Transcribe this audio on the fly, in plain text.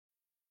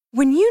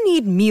When you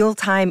need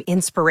mealtime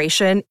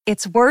inspiration,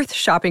 it's worth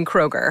shopping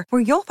Kroger,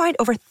 where you'll find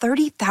over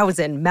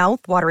 30,000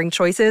 mouth-watering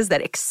choices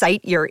that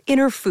excite your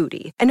inner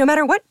foodie. And no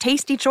matter what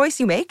tasty choice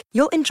you make,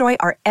 you'll enjoy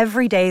our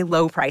everyday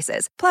low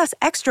prices, plus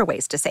extra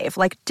ways to save,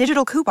 like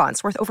digital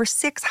coupons worth over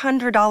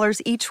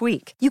 $600 each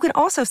week. You can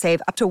also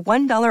save up to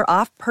 $1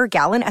 off per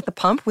gallon at the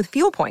pump with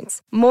fuel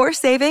points. More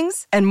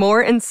savings and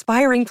more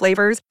inspiring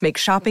flavors make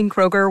shopping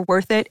Kroger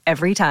worth it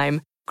every time.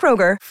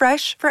 Kroger,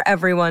 fresh for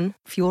everyone.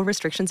 Fuel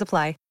restrictions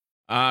apply.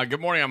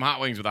 Good morning. I'm Hot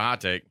Wings with a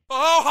hot take.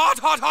 Oh, hot,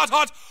 hot, hot,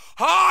 hot,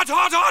 hot,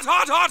 hot, hot,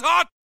 hot, hot,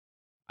 hot.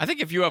 I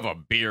think if you have a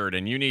beard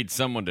and you need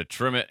someone to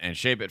trim it and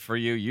shape it for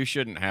you, you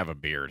shouldn't have a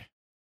beard.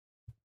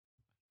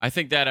 I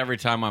think that every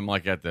time I'm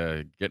like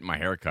getting my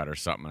hair cut or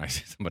something, and I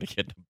see somebody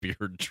getting a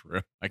beard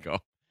trim, I go,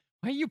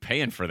 why are you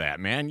paying for that,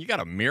 man? You got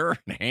a mirror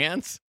and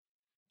hands?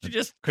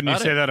 Couldn't you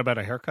say that about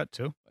a haircut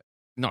too?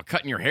 No,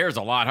 cutting your hair is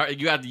a lot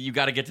hard. You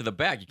got to get to the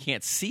back. You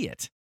can't see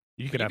it.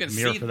 You could have a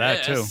mirror for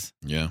that too.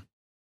 Yeah.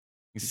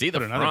 You can see the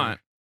front.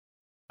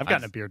 I've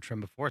gotten a beard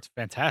trim before. It's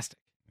fantastic.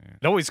 Yeah.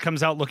 It always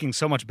comes out looking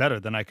so much better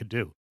than I could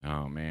do.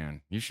 Oh, man.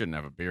 You shouldn't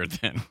have a beard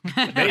then.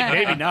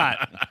 Maybe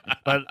not.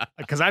 But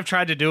because I've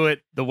tried to do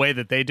it the way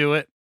that they do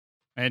it,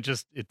 and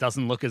it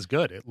doesn't look as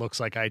good. It looks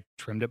like I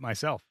trimmed it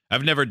myself.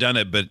 I've never done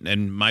it,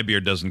 and my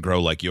beard doesn't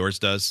grow like yours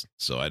does,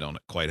 so I don't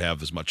quite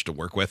have as much to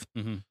work with.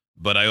 Mm-hmm.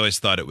 But I always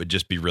thought it would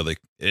just be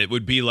it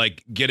would be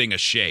like getting a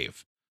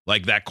shave.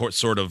 Like that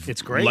sort of,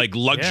 it's great. Like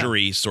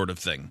luxury sort of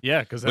thing.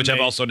 Yeah, which I've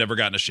also never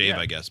gotten a shave,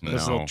 I guess.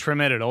 Because they'll trim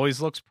it. It always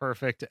looks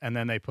perfect. And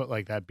then they put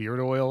like that beard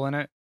oil in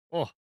it.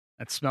 Oh,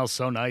 that smells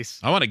so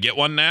nice. I want to get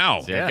one now.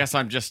 See, I guess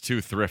I'm just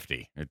too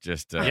thrifty. It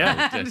just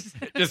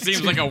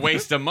seems like a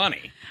waste of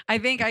money. I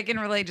think I can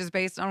relate just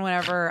based on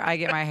whenever I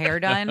get my hair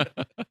done.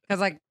 Because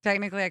like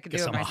technically I could do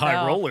it myself. I'm a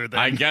high roller then.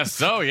 I guess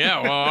so,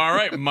 yeah. Well, all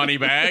right, money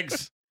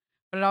bags.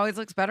 But it always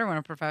looks better when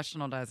a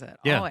professional does it.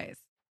 Yeah. Always.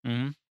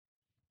 Mm-hmm.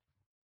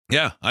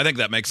 Yeah, I think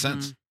that makes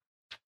sense.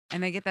 Mm-hmm.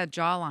 And they get that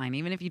jawline,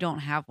 even if you don't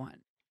have one.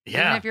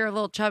 Yeah. Even if you're a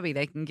little chubby,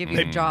 they can give you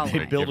a jawline.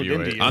 They build it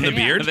into you. On the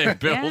beard? They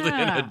build in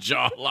a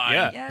jawline.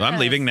 Yeah. Yes. I'm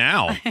leaving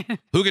now.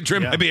 Who can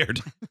trim my beard?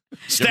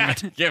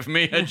 Stat. Give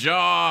me a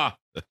jaw.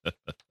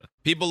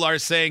 People are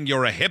saying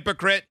you're a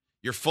hypocrite.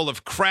 You're full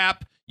of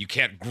crap. You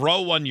can't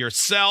grow one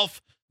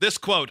yourself. This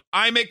quote,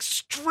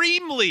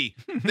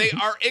 they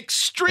are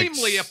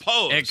extremely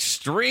opposed.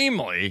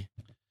 Extremely?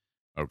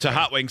 Okay. To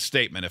Hot Wings'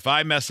 statement, if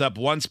I mess up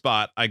one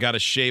spot, I got to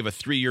shave a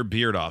 3-year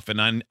beard off,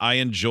 and I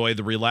enjoy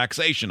the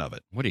relaxation of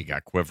it. What do you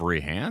got, quivery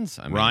hands?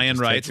 I mean, Ryan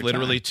writes,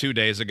 literally time. 2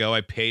 days ago,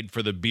 I paid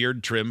for the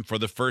beard trim for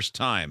the first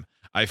time.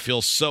 I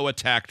feel so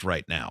attacked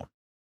right now.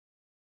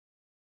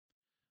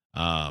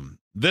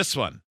 This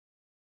one,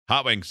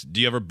 Hot Wings, do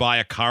you ever buy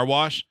a car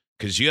wash?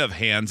 Because you have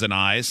hands and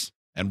eyes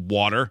and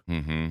water.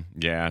 Mm-hmm.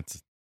 Yeah,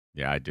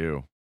 I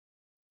do.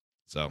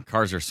 So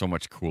cars are so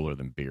much cooler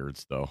than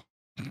beards, though.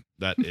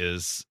 That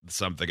is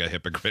something a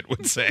hypocrite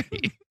would say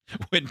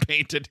when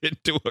painted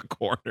into a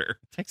corner.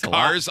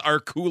 Cars are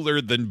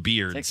cooler than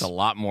beards. It takes a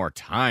lot more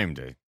time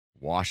to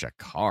wash a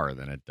car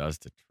than it does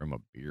to trim a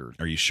beard.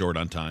 Are you short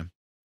on time?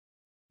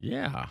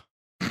 Yeah.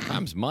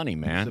 Time's money,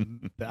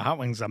 man. The Hot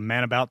Wings a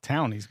man about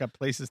town. He's got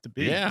places to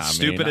be. Yeah.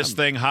 Stupidest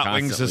thing Hot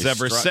Wings has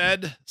ever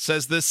said,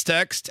 says this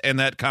text, and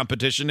that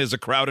competition is a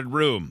crowded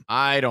room.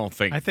 I don't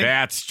think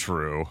that's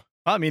true.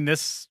 I mean,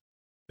 this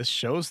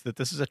shows that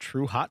this is a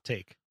true hot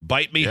take.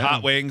 Bite me,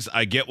 Hot Wings.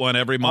 I get one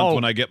every month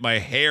when I get my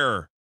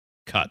hair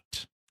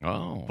cut.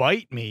 Oh,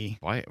 bite me!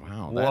 Wow,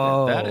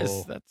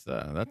 Whoa.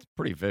 That's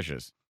pretty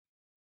vicious.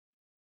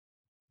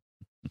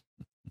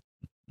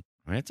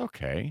 I mean, it's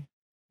okay,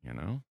 you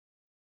know.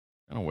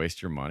 Don't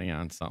waste your money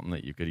on something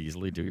that you could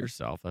easily do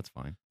yourself. That's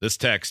fine. This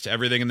text,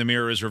 everything in the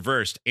mirror is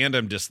reversed, and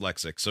I'm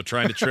dyslexic, so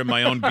trying to trim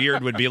my own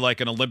beard would be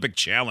like an Olympic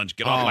challenge.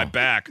 Get off my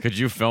back. Could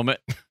you film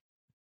it?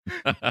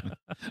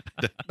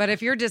 But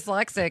if you're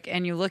dyslexic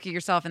and you look at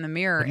yourself in the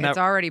mirror, it's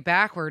already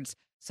backwards.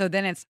 So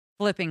then it's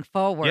flipping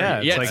forward.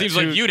 Yeah, it seems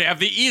like you'd have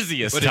the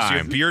easiest time.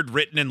 Is your beard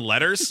written in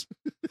letters?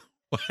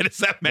 Why does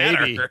that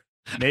matter?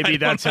 Maybe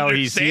that's how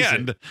he sees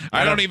it.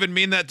 I don't even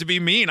mean that to be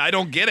mean. I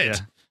don't get it.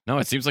 Yeah. No,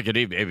 it seems like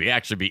it'd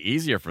actually be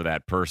easier for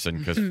that person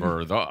because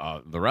for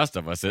the rest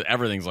of us,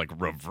 everything's like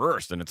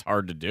reversed and it's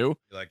hard to do.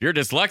 You're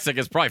dyslexic,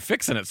 it's probably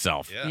fixing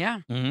itself.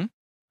 Yeah. Mm-hmm.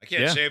 I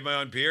can't shave my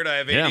own beard. I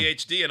have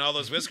ADHD and all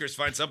those whiskers.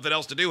 Find something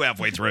else to do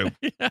halfway through.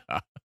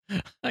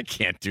 I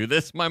can't do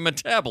this. My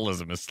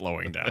metabolism is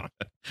slowing down.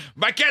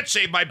 I can't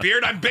shave my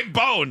beard. I'm big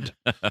boned.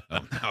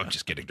 Now I'm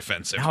just getting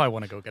defensive. Now I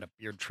want to go get a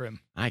beard trim.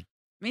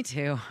 Me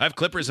too. I have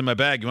clippers in my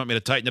bag. You want me to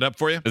tighten it up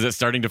for you? Is it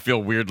starting to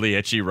feel weirdly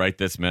itchy right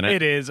this minute?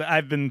 It is.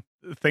 I've been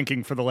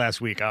thinking for the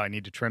last week, I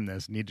need to trim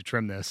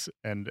this.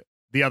 And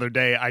the other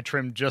day I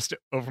trimmed just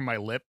over my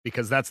lip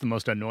because that's the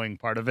most annoying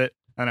part of it.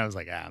 And I was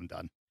like, I'm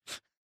done.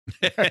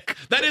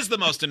 That is the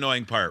most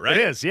annoying part, right?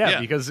 It is, yeah,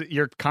 because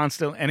you're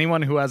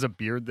anyone who has a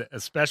beard,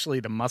 especially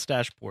the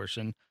mustache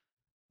portion,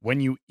 when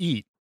you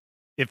eat,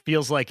 it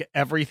feels like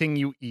everything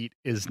you eat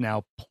is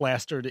now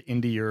plastered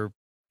into your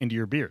into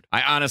your beard.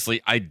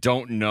 I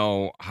don't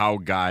know how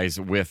guys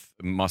with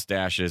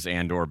mustaches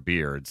and or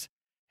beards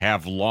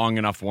have long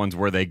enough ones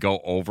where they go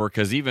over,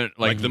 because even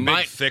like the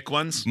big thick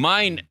ones.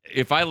 Mine,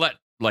 if I let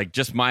like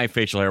just my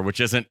facial hair, which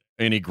isn't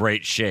any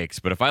great shakes,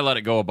 but if I let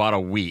it go about a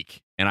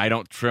week and I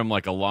don't trim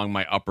like along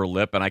my upper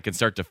lip, and I can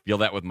start to feel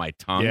that with my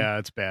tongue. Yeah,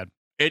 it's bad.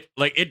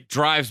 It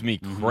drives me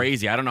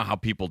crazy. I don't know how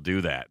people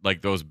do that.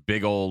 Like those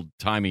big old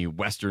timey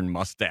Western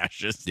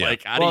mustaches. Yeah.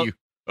 Like how do you?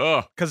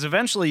 Oh, Because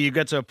eventually you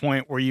get to a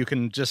point where you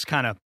can just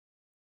kind of,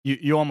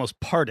 you almost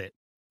part it,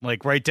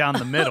 like right down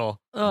the middle,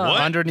 Ugh.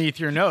 underneath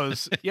your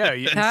nose. Yeah,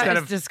 That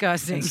is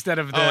disgusting. instead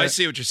of the, I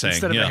see what you're saying.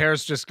 instead of Yeah. the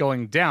hairs just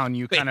going down,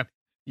 you kind of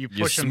you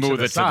push them smooth to it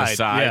the to the side.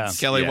 sides.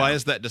 Kelly, Yeah. why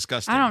is that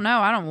disgusting? I don't know.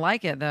 I don't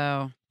like it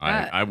though.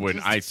 I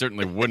wouldn't. I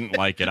certainly wouldn't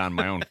like it on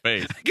my own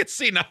face. I can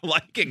see not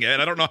liking it.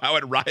 I don't know how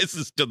it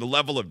rises to the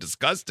level of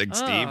disgusting,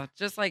 Steve. Ugh,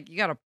 just like you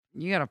gotta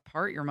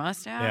part your Yeah,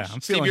 mustache.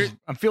 Steve,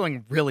 I'm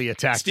feeling really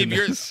attacked. Steve, in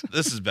this.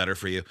 this is better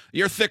for you.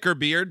 Your thicker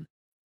beard,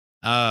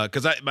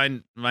 because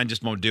mine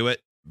just won't do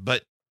it.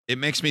 But it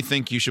makes me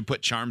think you should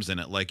put charms in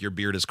it, like your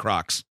beard is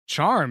Crocs.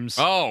 Charms.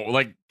 Oh,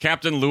 like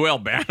Captain Lou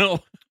Albano.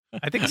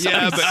 I think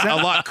Yeah, somebody but a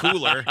sent, lot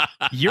cooler.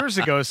 years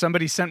ago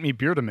somebody sent me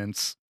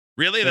beardaments.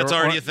 Really, They that's were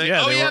already or- a thing.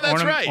 Yeah, Oh they yeah, were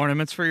that's right.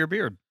 Ornaments for your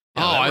beard.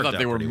 Yeah, oh, that I worked thought out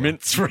they were pretty well.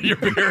 mints for your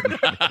beard.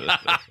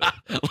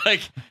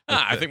 Like,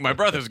 I think my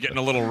brother's getting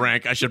a little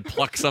rank. I should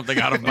pluck something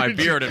out of my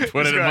beard and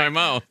put it in my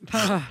mouth.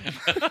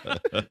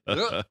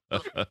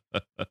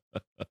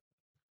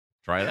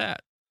 Try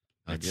that.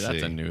 Maybe Let's that's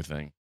see. a new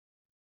thing.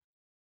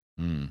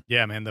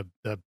 Yeah, man,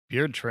 the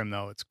beard trim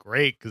though, it's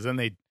great because then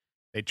they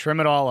trim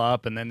it all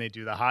up and then they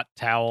do the hot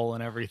towel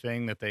and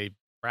everything that they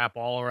wrap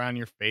all around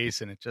your face,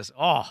 and it just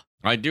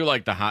I do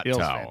like the hot feels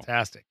towel.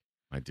 fantastic.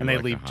 I do And they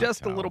like the leave hot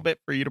just towel. a little bit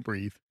for you to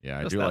breathe. Yeah,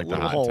 I just do that like the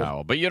little hot hole.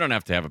 towel. But you don't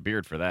have to have a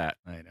beard for that.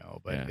 I know,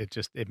 but Yeah.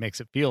 it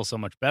makes it feel so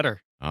much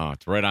better. Oh,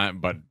 it's right on.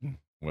 But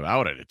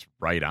without it, it's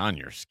right on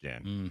your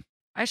skin.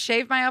 I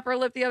shaved my upper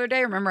lip the other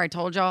day. Remember I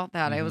told y'all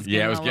that it was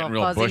Yeah, it was a getting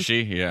little real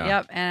fuzzy? bushy. Yeah.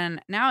 Yep,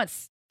 and now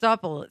it's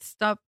stubble. It's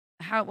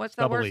what's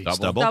that word? Stubbly.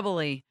 Stubble?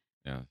 Stubbly.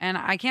 Yeah. And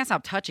I can't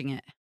stop touching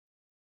it.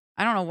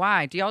 I don't know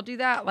why. Do y'all do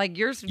that? Like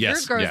yours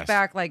Yes, grows yes.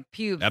 back like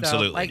pubes. though.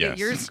 Absolutely, Like yes.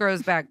 yours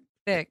grows back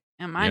thick,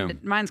 and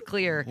mine's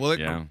clear. Well,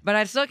 Yeah. But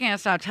I still can't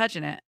stop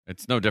touching it.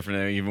 It's no different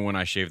than even when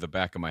I shave the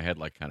back of my head,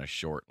 like kind of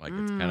short. Like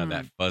it's kind of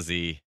that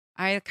fuzzy.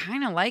 I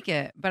kind of like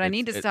it, but I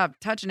need to It's- stop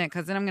touching it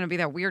because then I'm going to be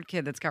that weird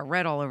kid that's got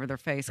red all over their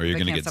face. Or 'cause you're they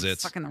gonna can't get stop zits.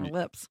 sucking their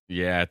lips.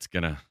 Yeah, it's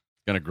gonna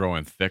grow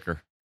in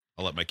thicker.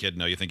 I'll let my kid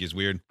know you think he's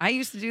weird. I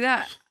used to do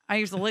that. I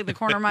used to lick the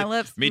corner of my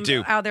lips. Me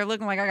too. Out there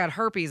looking like I got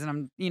herpes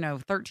and I'm,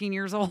 13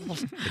 years old.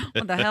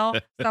 What the hell?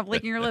 Stop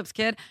licking your lips,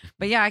 kid.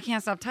 But yeah, I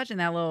can't stop touching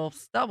that little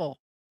stubble.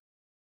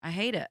 I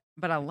hate it,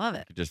 but I love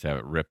it. You just have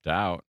it ripped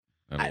out.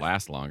 It'll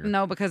last longer.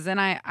 No, because then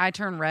I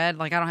turn red.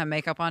 Like I don't have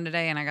makeup on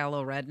today and I got a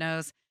little red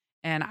nose.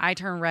 And I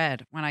turn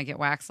red when I get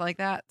waxed like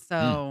that.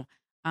 So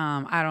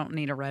I don't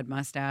need a red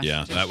mustache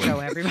Yeah, to that would- show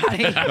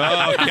everybody.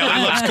 Oh,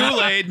 Kelly loves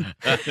Kool-Aid.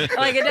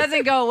 Like it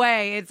doesn't go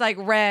away. It's like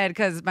red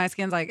because my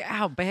skin's like,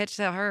 ow, bitch,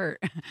 that hurt.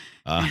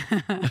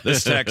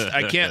 This text,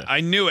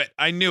 I knew it.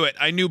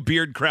 I knew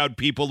beard crowd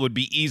people would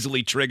be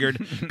easily triggered.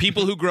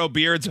 People who grow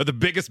beards are the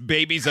biggest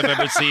babies I've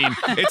ever seen.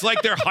 It's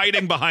like they're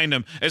hiding behind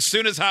them. As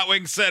soon as Hot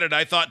Wings said it,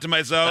 I thought to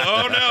myself,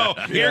 oh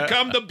no, here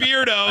come the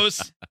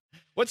beardos.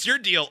 What's your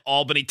deal,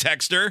 Albany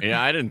texter?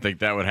 Yeah, I didn't think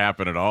that would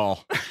happen at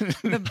all.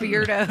 The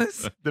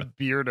beardos. The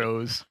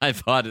beardos. I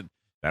thought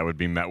that would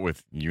be met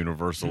with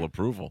universal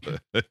approval.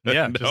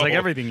 Yeah, just like No,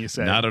 everything you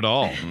said. Not at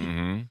all.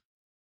 hmm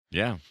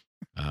Yeah.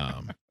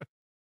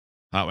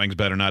 Hot Wings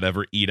better not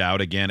ever eat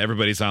out again.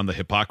 Everybody's on the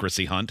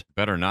hypocrisy hunt.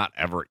 Better not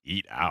ever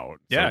eat out.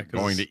 Yeah, So 'cause-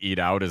 going to eat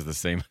out is the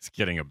same as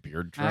getting a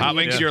beard trim. Hot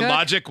Wings, Yeah. your Cook.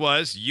 logic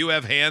was you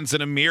have hands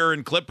and a mirror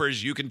and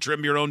clippers. You can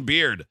trim your own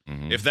beard.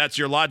 Mhm. If that's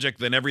your logic,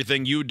 then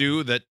everything you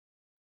do that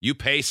you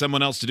pay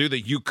someone else to do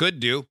that you could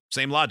do,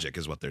 same logic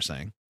is what they're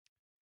saying.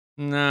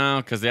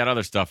 No, because that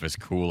other stuff is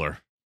cooler.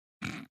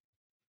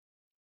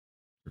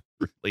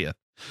 Really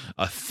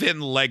a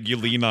thin leg you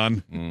lean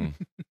on. Mm.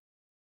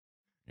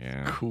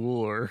 Yeah.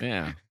 Cooler.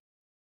 Yeah.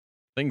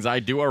 Things I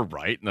do are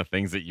right, and the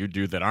things that you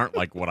do that aren't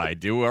like what I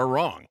do are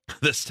wrong.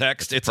 This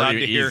text, it's odd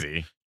pretty to hear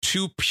easy.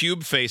 two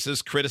pube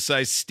faces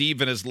criticize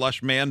Steve and his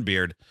lush man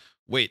beard.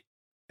 Wait,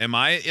 am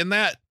I in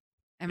that?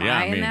 Am Yeah,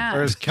 I I in mean- that?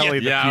 Or is Kelly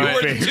Yeah, the You I- were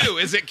cute the face? two.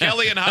 Is it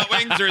Kelly and Hot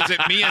Wings, or is it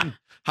me and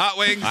Hot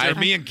Wings, or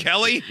me and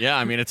Kelly? Yeah,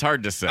 I mean, it's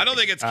hard to say. I don't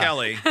think it's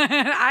Kelly.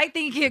 I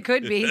think it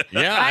could be.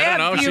 Yeah, I don't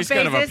know. have She's pube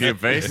kind of a faces. pube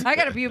face. I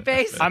got a pube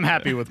face. I'm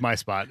happy with my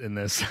spot in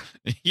this.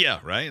 Yeah,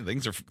 right.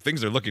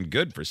 Things are looking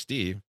good for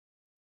Steve.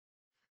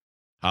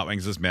 Hot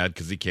Wings is mad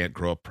because he can't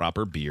grow a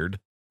proper beard.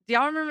 Do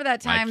y'all remember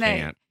that I time that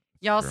can't.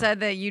 y'all True. said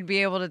that you'd be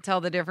able to tell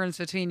the difference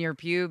between your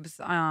pubes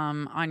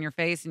on your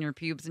face and your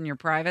pubes and your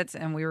privates,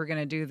 and we were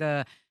gonna do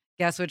the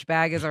guess which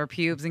bag is our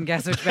pubes and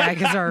guess which bag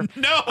is our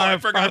No, I our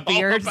forgot all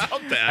beards.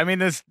 about that. I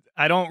mean,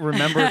 I don't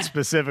remember it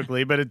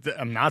specifically, but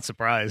I'm not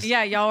surprised.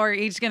 Yeah, y'all are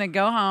each gonna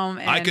go home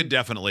and I could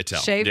definitely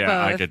tell. shave Yeah,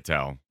 both. I could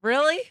tell.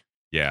 Really?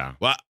 Yeah.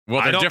 Well, Well,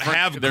 I they're don't different.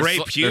 have they're gray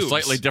They're pubes.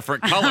 slightly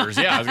different colors.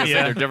 Yeah, I was gonna say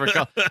Yeah. they're different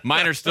colors.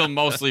 Mine are still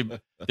mostly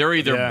they're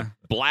either Yeah.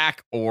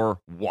 black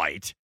or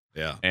white,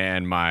 Yeah.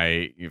 and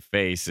my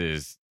face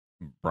is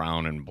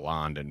brown and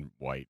blonde and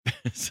white.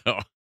 So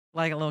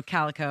Like a little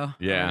calico over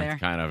yeah, there.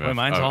 it's kind of. Boy,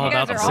 mine's all You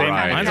guys about the are all same.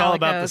 kind of Mine's all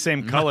about the calicos.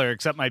 same color,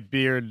 except my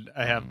beard.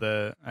 I have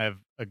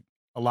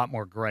a lot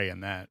more gray in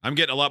that. I'm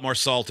getting a lot more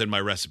salt in my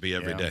recipe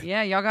every Yeah. day.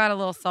 Yeah, y'all got a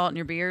little salt in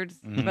your beards,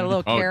 Mhm. but a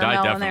little Oh, I caramel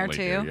in there definitely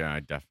too. do. Yeah, I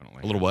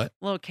definitely. A little what?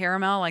 A little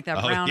caramel, like that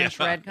Oh, brownish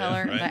yeah. red Yeah,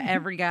 color right. that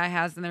every guy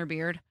has in their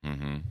beard.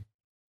 Mm-hmm.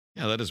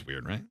 Yeah, that is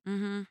weird, right?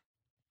 Mm-hmm.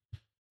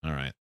 All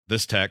right.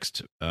 This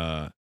text,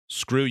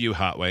 screw you,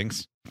 Hot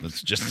Wings.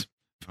 That's just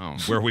Oh,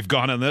 where we've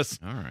gone on this.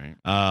 all right.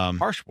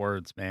 Harsh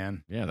words,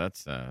 man. Yeah,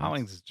 that's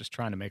Hollings is just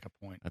trying to make a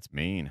point. that's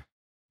mean.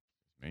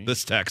 Mean.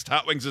 This text,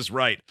 Hot Wings is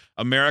right.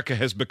 America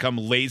has become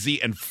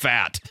lazy and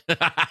fat.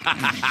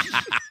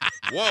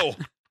 Whoa.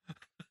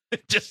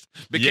 It just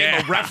became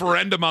Yeah. a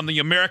referendum on the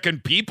American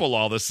people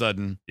all of a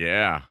sudden.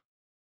 Yeah.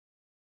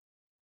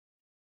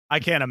 I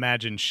can't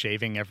imagine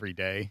shaving every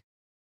day.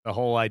 The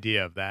whole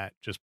idea of that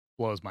just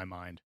blows my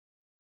mind.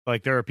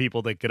 Like there are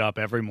people that get up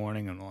every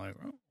morning and like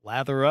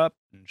lather up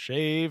and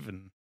shave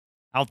and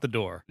out the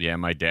door. Yeah,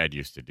 my dad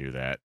used to do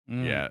that.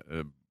 Mm. Yeah.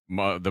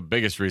 The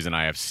biggest reason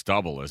I have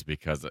stubble is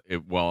because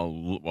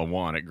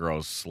one, it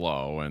grows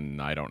slow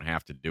and I don't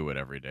have to do it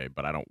every day,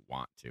 but I don't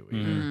want to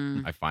either.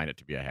 Mm. I find it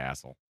to be a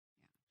hassle.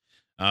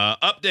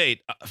 Update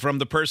from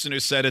the person who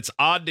said it's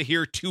odd to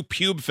hear two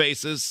pube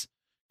faces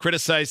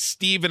criticize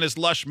Steve and his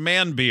lush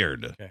man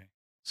beard. Okay.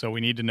 So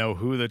we need to know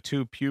who the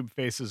two pube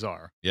faces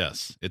are.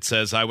 Yes. It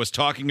says, I was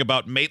talking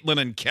about Maitland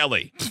and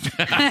Kelly.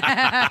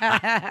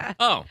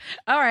 Oh,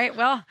 All right.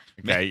 Well,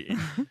 okay.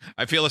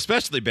 I feel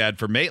especially bad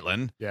for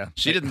Maitland. Yeah.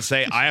 She didn't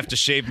say, I have to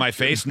shave my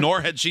face,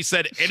 nor had she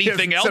said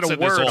anything hasn't else said a in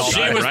this word whole all She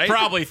time, was right?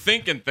 probably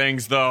thinking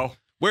things, though.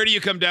 Where do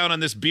you come down on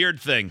this beard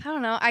thing? I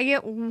don't know. I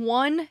get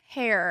one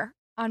hair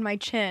on my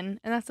chin,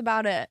 and that's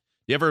about it.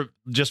 You ever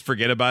just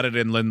forget about it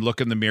and then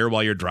look in the mirror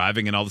while you're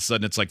driving, and all of a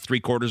sudden it's like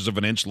 3/4 of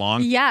an inch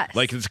long? Yes.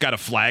 Like it's got a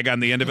flag on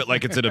the end of it,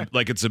 like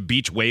it's a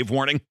beach wave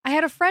warning. I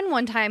had a friend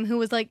one time who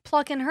was like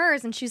plucking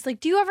hers, and she's like,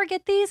 "Do you ever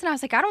get these?" And I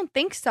was like, "I don't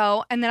think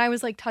so." And then I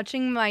was like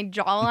touching my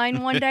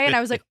jawline one day, and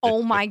I was like,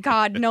 "Oh my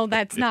god, no,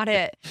 that's not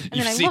it." And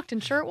You then see- I looked,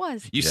 and sure it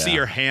was. You see Yeah.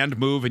 your hand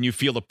move and you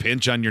feel a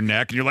pinch on your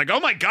neck, and you're like, "Oh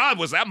my god,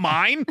 was that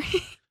mine?"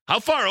 How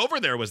far over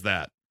there was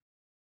that?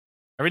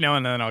 Every now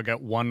and then I'll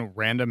get one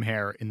random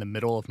hair in the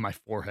middle of my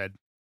forehead.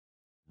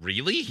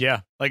 Really?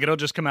 Yeah. Like it'll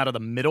just come out of the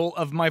middle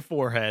of my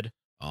forehead.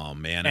 Oh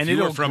man, And if you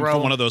were it'll from grow-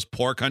 one of those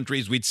poor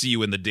countries, we'd see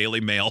you in the Daily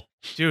Mail.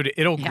 Dude,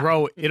 it'll Yeah.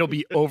 grow. It'll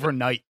be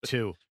overnight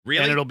too.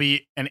 Really? And it'll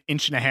be an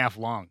inch and a half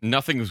long.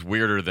 Nothing's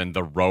weirder than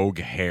the rogue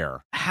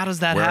hair. How does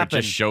that where happen?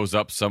 it just shows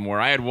up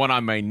somewhere. I had one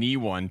on my knee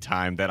one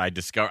time that I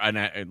discovered, and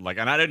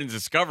I didn't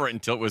discover it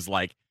until it was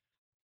like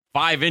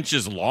 5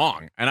 inches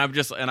long. And I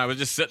was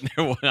just sitting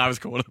there when I was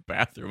going to the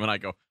bathroom, and I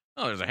go,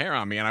 "Oh, there's a hair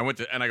on me," and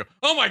I go,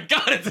 "Oh my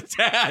god, it's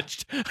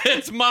attached!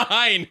 It's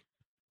mine!"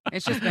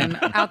 it's just been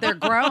out there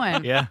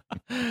growing. Yeah.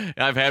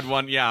 I've had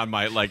one, on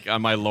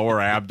my lower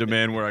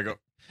abdomen where I go,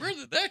 "Where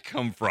did that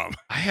come from?"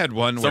 I had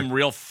one where Some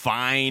real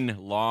fine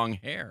long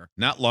hair.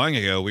 not long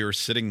ago we were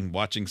sitting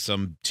watching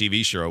some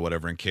TV show or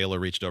whatever, and Kayla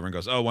reached over and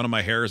goes, "Oh, one of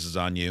my hairs is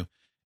on you,"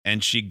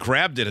 and she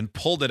grabbed it and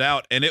pulled it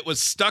out, and it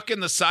was stuck in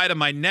the side of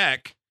my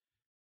neck,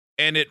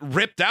 and it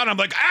ripped out. I'm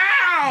like,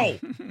 "Ow!"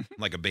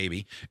 like a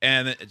baby,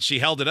 and she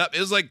held it up. It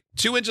was like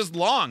 2 inches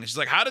long. She's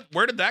like,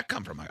 where did that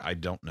come from?" I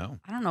don't know.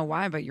 I don't know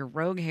why, but your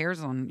rogue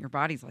hairs on your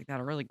bodies like that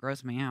are really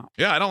gross me out.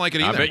 Yeah, I don't like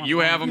it I either. bet you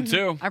have them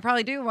too. I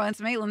probably do.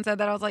 Once Maitland said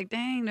that, I was like,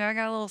 dang, do I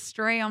got a little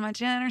stray on my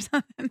chin or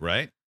something?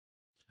 Right?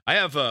 I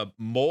have a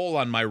mole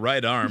on my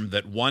right arm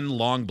that one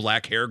long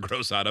black hair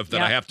grows out of that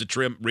Yeah. I have to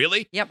trim.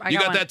 Really? Yep, I You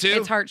got one. that too?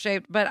 It's heart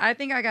shaped, but I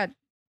think I got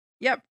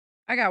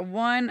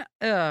one.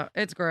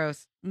 It's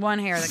gross. One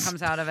hair that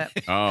comes out of it.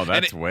 Oh, And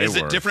that's way is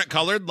worse. it different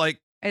colored? Like,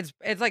 It's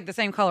like the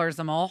same color as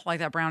the mole, like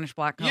that brownish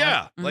black color.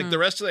 yeah, like the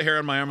rest of the hair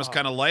on my arm is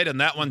kind of light,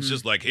 and that one's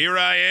just like, here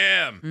I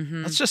am.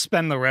 Mm-hmm. Let's just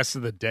spend the rest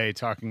of the day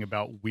talking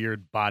about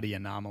weird body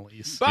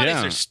anomalies. Bodies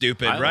Yeah. are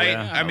stupid, I- right?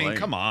 yeah, I mean, like-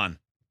 come on.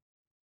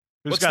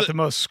 Who's What's got the- the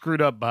most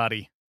screwed up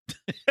body?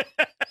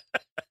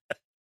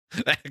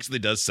 That actually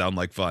does sound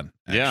like fun,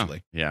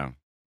 actually. Yeah.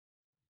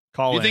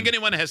 Call You in. think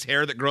anyone has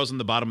hair that grows on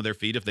the bottom of their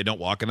feet if they don't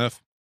walk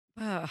enough?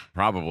 Ugh.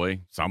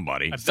 Probably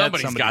somebody. I bet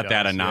Somebody's somebody got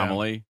that does, yeah.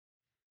 anomaly.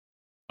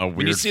 A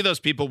When you weird. see those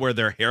people where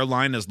their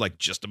hairline is like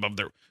just above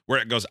their, where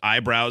it goes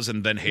eyebrows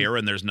and Mm. then hair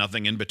and there's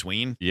nothing in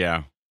between. Yeah,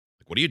 Like,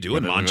 what are you doing,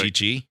 Where they look like-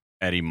 Monchichi?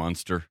 Eddie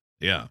Munster.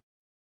 Yeah. I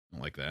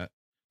don't like that.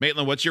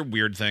 Maitland, what's your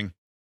weird thing?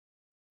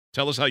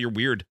 Tell us how you're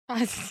weird.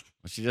 Well,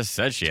 she just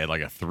said she had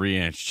like a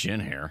 3-inch chin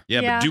hair.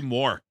 Yeah, Yeah. but do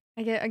more.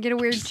 I get a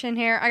weird chin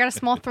hair. I got a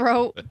small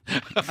throat.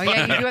 Oh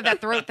yeah, you do have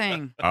that throat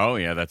thing. Oh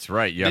yeah, that's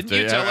right. You have Didn't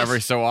you to tell us-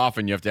 every so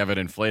often you have to have it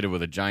inflated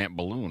with a giant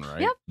balloon,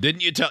 right? Yep.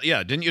 Didn't you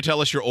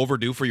tell us you're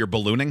overdue for your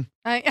ballooning?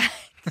 I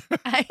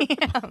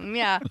am.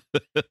 Yeah.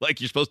 Like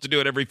you're supposed to do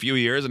it every few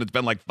years and it's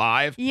been like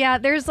 5? Yeah.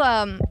 There's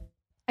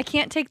I I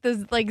can't take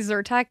those like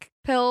Zyrtec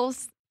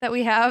pills that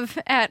we have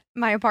at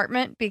my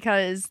apartment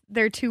because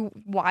they're too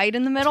wide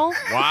in the middle.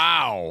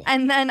 Wow.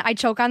 And then I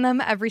choke on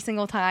them every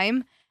single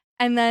time.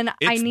 And then I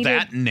It's needed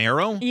that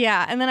narrow?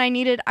 Yeah, and then I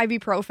needed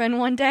ibuprofen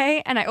one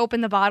day, and I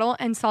opened the bottle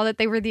and saw that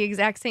they were the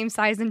exact same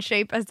size and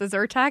shape as the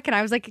Zyrtec, and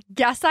I was like,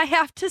 guess I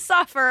have to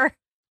suffer.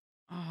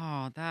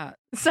 Oh, that.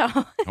 So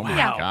Oh my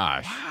Yeah.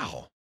 gosh.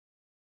 Wow.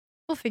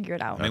 we'll figure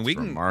it out. I mean, That's we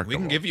can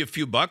remarkable. give you a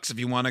few bucks if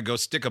you want to go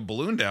stick a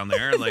balloon down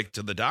there, like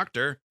to the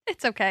doctor.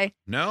 It's okay.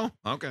 No?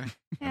 Okay.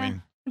 Yeah. I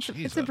mean, It's a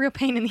geez, real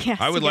pain in the ass.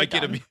 I would get like you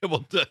to done. be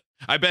able to.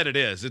 I bet it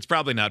is. It's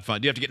probably not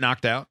fun. Do you have to get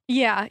knocked out?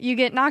 Yeah, you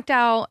get knocked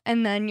out,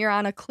 and then you're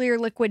on a clear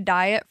liquid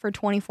diet for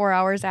 24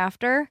 hours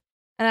after,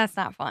 and that's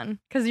not fun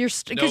because you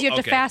have to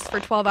okay. fast for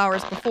 12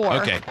 hours before.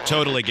 Okay,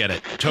 totally get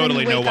it.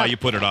 Totally know wake why up you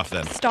put it off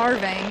then.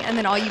 Starving, and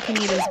then all you can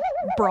eat is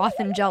broth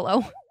and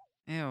Jello.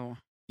 Ew.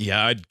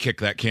 Yeah, I'd kick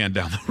that can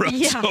down the road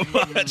Yeah. so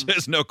much.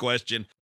 There's no question.